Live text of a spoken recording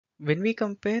When we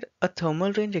compare a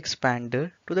thermal range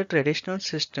expander to the traditional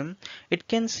system, it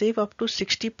can save up to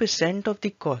 60% of the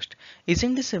cost.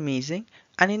 Isn't this amazing?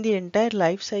 And in the entire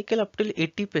life cycle up till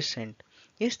 80%.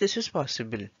 Yes, this is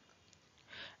possible.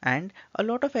 And a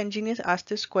lot of engineers ask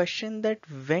this question that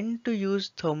when to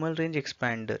use thermal range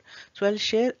expander. So I'll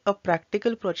share a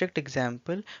practical project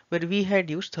example where we had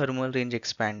used thermal range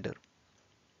expander.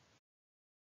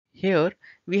 Here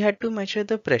we had to measure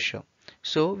the pressure.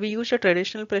 So we used a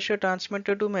traditional pressure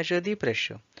transmitter to measure the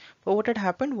pressure. But what had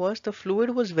happened was the fluid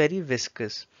was very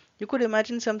viscous. You could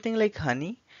imagine something like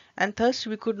honey, and thus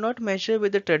we could not measure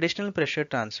with the traditional pressure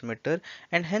transmitter,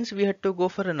 and hence we had to go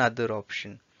for another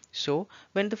option. So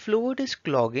when the fluid is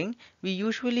clogging, we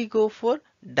usually go for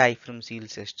diaphragm seal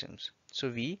systems. So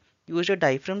we used a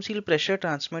diaphragm seal pressure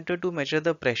transmitter to measure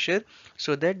the pressure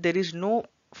so that there is no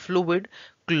fluid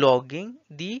clogging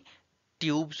the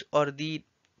tubes or the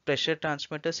pressure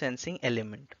transmitter sensing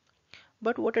element.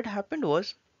 But what had happened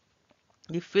was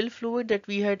the fill fluid that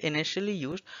we had initially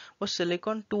used was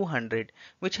silicon 200,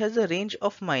 which has a range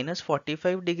of minus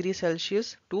 45 degrees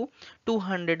Celsius to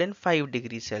 205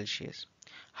 degrees Celsius.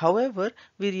 However,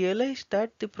 we realized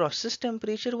that the process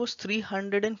temperature was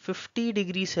 350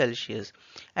 degrees Celsius,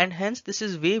 and hence this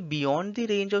is way beyond the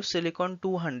range of silicon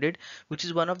 200, which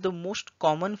is one of the most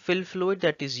common fill fluid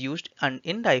that is used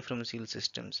in diaphragm seal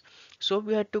systems. So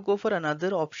we had to go for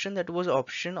another option, that was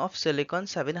option of silicon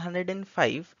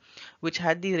 705, which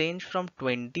had the range from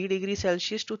 20 degrees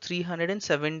Celsius to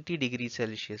 370 degrees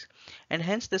Celsius, and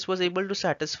hence this was able to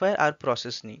satisfy our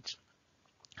process needs.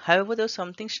 However, there was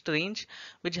something strange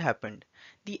which happened.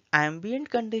 The ambient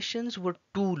conditions were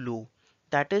too low.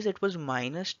 That is, it was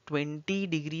minus 20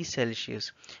 degrees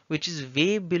Celsius, which is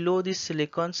way below the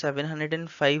silicon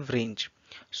 705 range.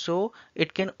 So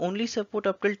it can only support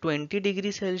up till 20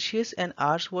 degrees Celsius, and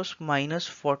ours was minus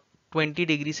 20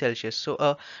 degrees Celsius. So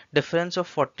a difference of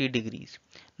 40 degrees.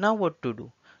 Now what to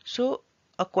do? So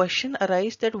a question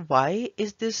arises that why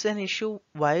is this an issue?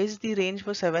 Why is the range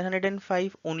for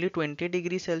 705 only 20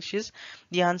 degrees Celsius?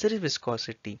 The answer is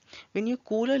viscosity. When you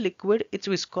cool a liquid, its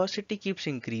viscosity keeps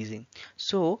increasing.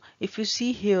 So if you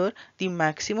see here, the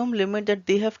maximum limit that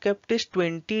they have kept is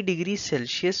 20 degrees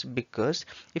Celsius, because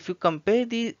if you compare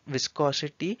the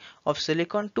viscosity of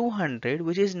silicon 200,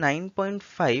 which is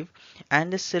 9.5,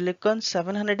 and the silicon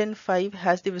 705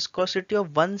 has the viscosity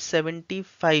of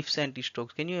 175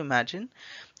 centistrokes. Can you imagine?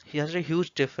 He has a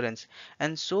huge difference,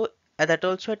 and so that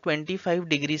also at 25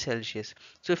 degrees Celsius.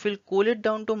 So if we'll cool it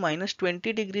down to minus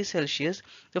 20 degrees Celsius,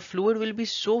 the fluid will be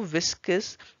so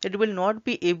viscous that it will not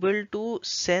be able to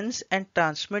sense and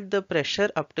transmit the pressure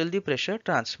up till the pressure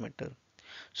transmitter.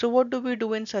 So what do we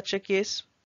do in such a case?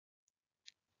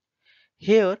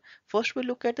 Here, first we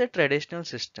look at the traditional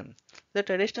system. The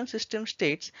traditional system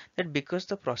states that because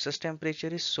the process temperature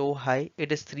is so high,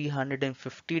 it is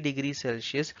 350 degrees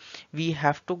Celsius, we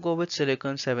have to go with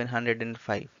silicon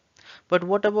 705. But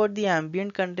what about the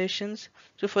ambient conditions?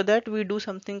 So for that we do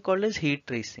something called as heat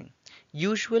tracing.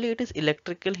 Usually it is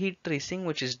electrical heat tracing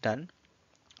which is done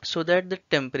so that the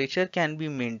temperature can be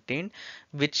maintained,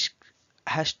 which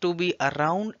has to be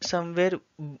around somewhere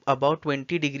about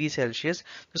 20 degrees Celsius.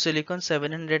 So silicon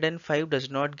 705 does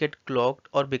not get clogged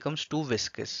or becomes too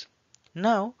viscous.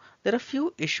 Now, there are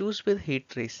few issues with heat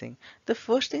tracing. The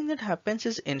first thing that happens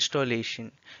is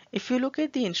installation. If you look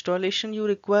at the installation, you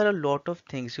require a lot of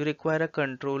things. You require a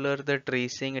controller, the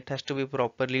tracing, it has to be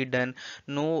properly done.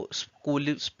 No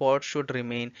cool spot should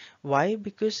remain. Why?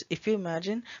 Because if you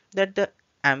imagine that the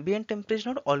ambient temperature is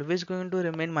not always going to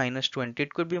remain minus 20,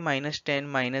 it could be minus 10,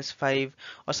 minus 5,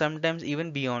 or sometimes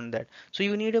even beyond that. So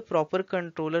you need a proper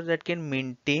controller that can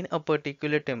maintain a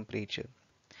particular temperature.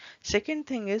 Second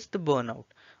thing is the burnout.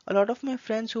 A lot of my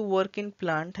friends who work in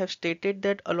plant have stated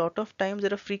that a lot of times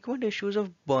there are frequent issues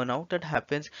of burnout that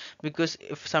happens because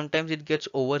if sometimes it gets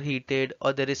overheated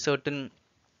or there is certain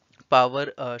power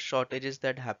shortages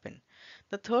that happen.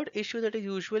 The third issue that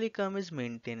usually come is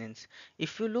maintenance.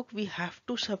 If you look, we have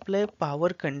to supply power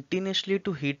continuously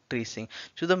to heat tracing.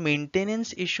 So the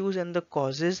maintenance issues and the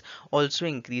causes also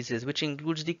increases, which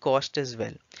includes the cost as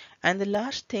well. And the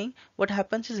last thing, what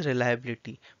happens is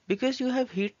reliability. Because you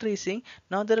have heat tracing,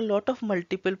 now there are a lot of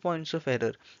multiple points of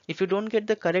error. If you don't get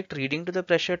the correct reading to the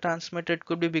pressure transmitter, it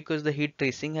could be because the heat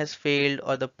tracing has failed,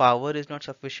 or the power is not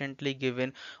sufficiently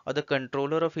given, or the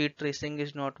controller of heat tracing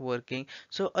is not working.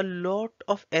 So a lot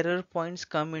of error points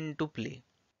come into play.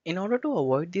 In order to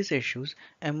avoid these issues,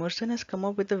 Emerson has come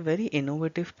up with a very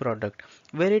innovative product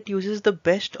where it uses the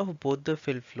best of both the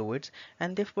fill fluids,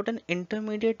 and they've put an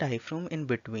intermediate diaphragm in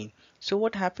between. So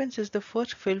what happens is the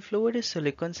first fill fluid is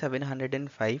silicon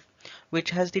 705,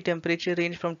 which has the temperature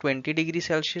range from 20 degrees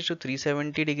Celsius to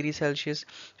 370 degrees Celsius.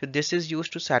 So this is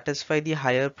used to satisfy the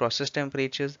higher process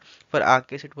temperatures. For our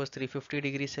case, it was 350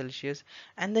 degrees Celsius.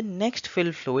 And the next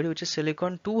fill fluid, which is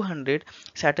silicon 200,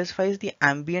 satisfies the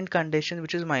ambient conditions,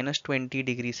 which is minus 20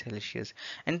 degrees Celsius.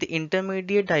 And the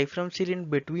intermediate diaphragm seal in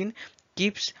between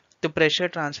keeps the pressure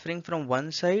transferring from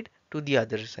one side to the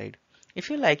other side. If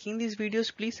you're liking these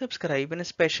videos, please subscribe and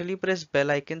especially press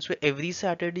bell icon so every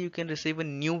Saturday you can receive a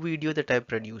new video that I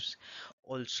produce.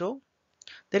 Also,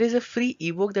 there is a free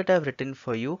ebook that I've written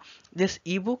for you. This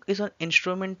ebook is on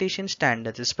instrumentation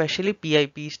standards, especially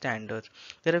PIP standards.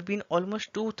 There have been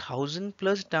almost 2000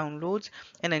 plus downloads,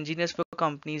 and engineers for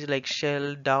companies like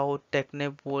Shell, Dow,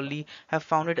 Technip, Worley have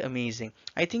found it amazing.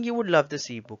 I think you would love this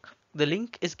ebook. The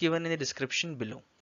link is given in the description below.